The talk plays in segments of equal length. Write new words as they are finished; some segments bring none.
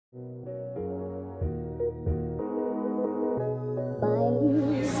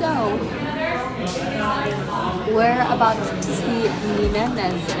So, we're about to see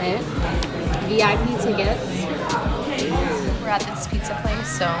Nesbitt. VIP tickets. We're at this pizza place,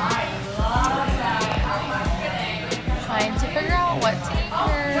 so trying to figure out what to eat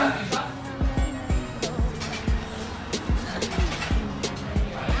here.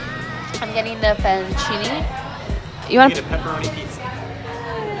 I'm getting the fettuccine. You want a pepperoni pizza?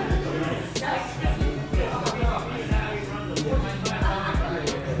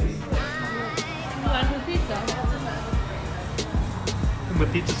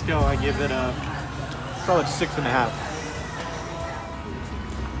 With pizza scale, I give it a solid 6.5.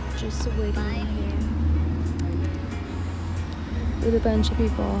 Just waiting here with a bunch of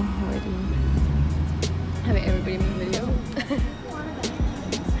people waiting. Having everybody in the video.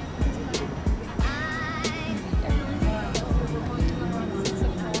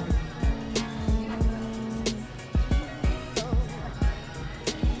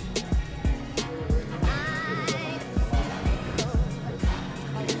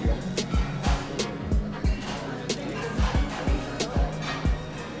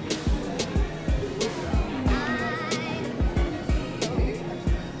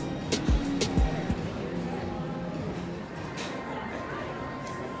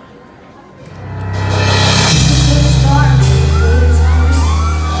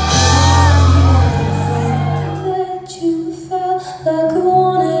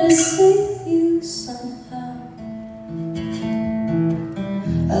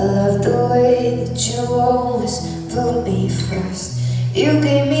 You always put me first. You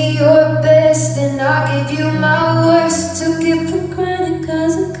gave me your best and I gave you my worst. Took it for granted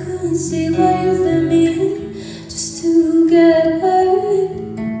cause I couldn't see why you let me in just to get hurt.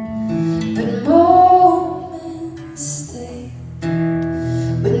 But moments stay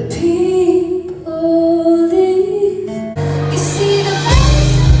when people leave. You see the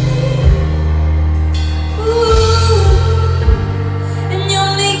best of me, ooh, and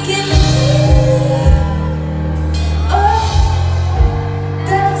you're making me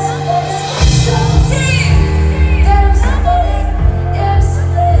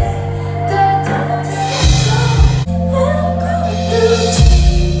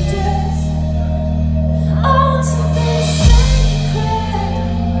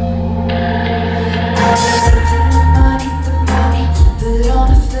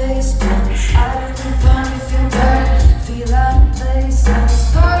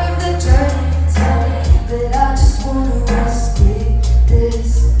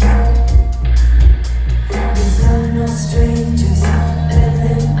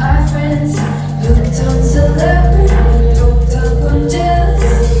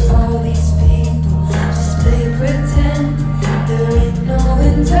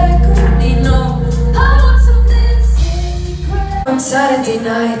Saturday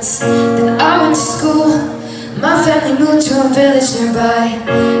nights, then I went to school. My family moved to a village nearby.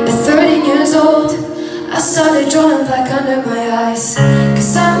 At 13 years old, I started drawing black under my eyes.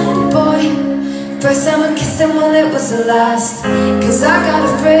 Cause I met a boy, first time I kissed him, well it was the last. Cause I got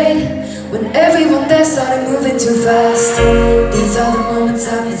afraid when everyone there started moving too fast. These are the moments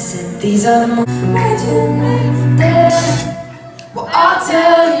I'm missing, these are the moments. Why'd you live there? Well I'll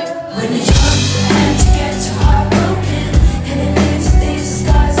tell you, when you're young and you get your heart broken, and it leaves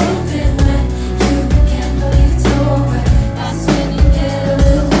skies open when you can't believe it's over. That's when you get a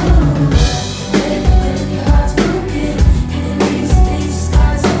little older. When your heart's broken and it leaves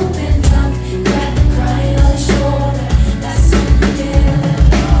skies open, drunk, crying on your shoulder. That's when you get a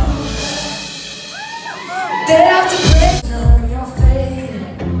little older. They have to break when you're fading,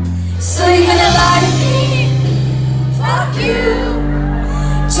 so you're gonna lie to me. Fuck you.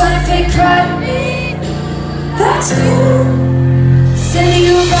 Trying to fake cry to me. That's cool. Sending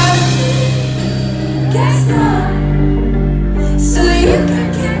you back to me, guess not. So you can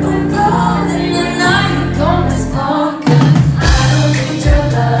keep on calling and I ain't gonna respond. I don't need your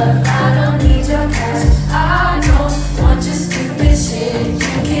love, I don't need your cash, I don't want your stupid shit.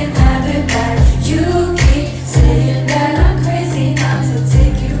 You can have it back. You keep saying that I'm crazy not to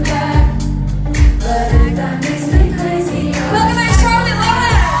take you back, but if that makes me crazy, welcome back, Charlie.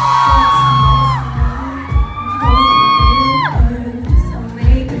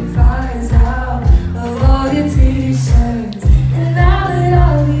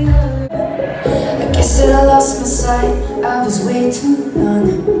 I lost my sight, I was way too young.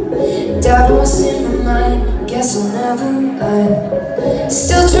 Doubt was in my mind, guess I'll never learn.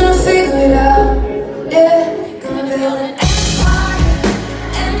 Still trying to figure it out, yeah. Gonna build an empire,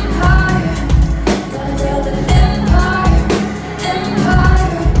 empire. Gonna build an empire,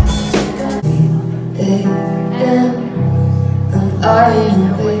 empire. Gonna be a.m. I'm lying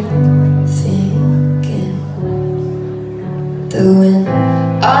awake.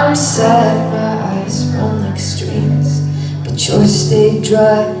 sad, my eyes run like streams, but yours stay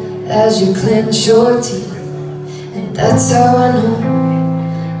dry as you clench your teeth. And that's how I know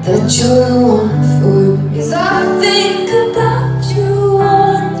that you're the one for me. 'Cause I think about you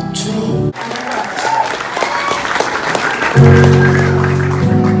on the train.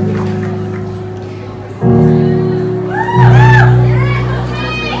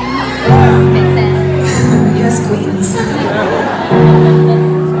 Yes, queens.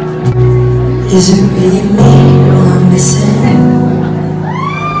 Is it really me who I'm missing?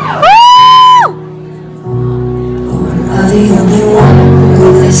 Or am I the only one who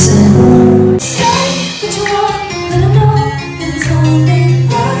listens? Say what you want, but I know that it's only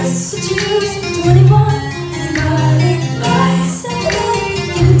lies that you use to anyone, anybody. Lies that you don't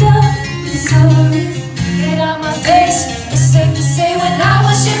even done. Sorry, get out my face. It's safe to say when I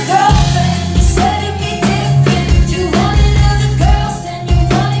was your girlfriend, you said it'd be different. You wanted other girls and you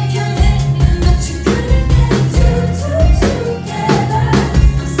wanted commitment, but you couldn't get two together.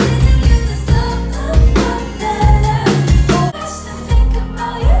 I'm singing you the song of my letter. I used to think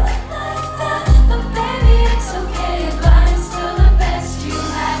about you like that, but baby it's okay if I'm still the best you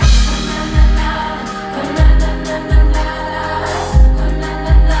had. Na na na, na na na na na, na na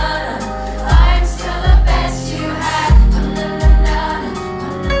na na. I'm still the best you had. Na na na na.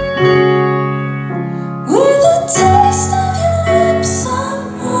 With the taste of your lips, I'm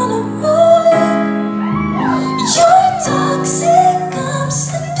on a roll. You're toxic, I'm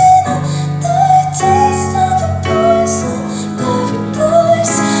slipping on the taste of a poison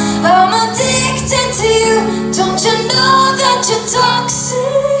paradise. I'm addicted to you, don't you know that you're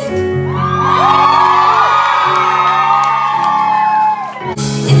toxic?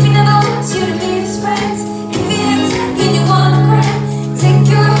 If he never wants you to be his friends, if he ain't taking you on a grand, take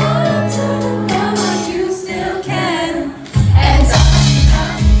your heart and turn it around like you still can. And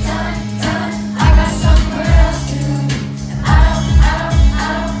time, I got somewhere else to. And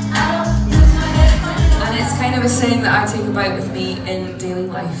I don't lose my head. And it's kind of a saying that I take about with me in daily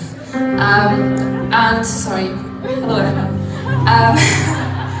life. And sorry, hello everyone.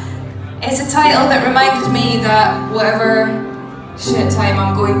 It's a title that reminded me that whatever shit time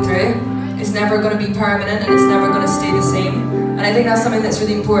I'm going through is never going to be permanent and it's never going to stay the same. And I think that's something that's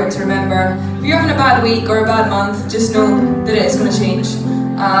really important to remember. If you're having a bad week or a bad month, just know that it is going to change.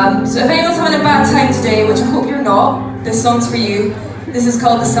 So if anyone's having a bad time today, which I hope you're not, this song's for you. This is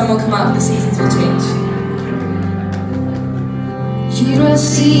called The Sun Will Come Up, The Seasons Will Change. You don't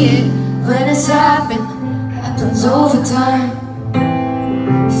see it when it's happens over time.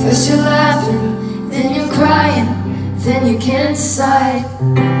 First you're laughing, then you're crying, then you can't decide.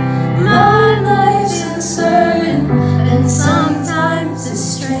 My life's uncertain and sometimes it's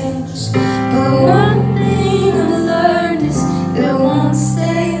strange, but one thing I've learned is it won't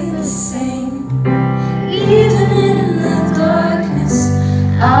stay the same. Even in the darkness,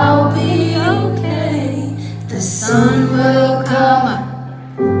 I'll be okay. The sun will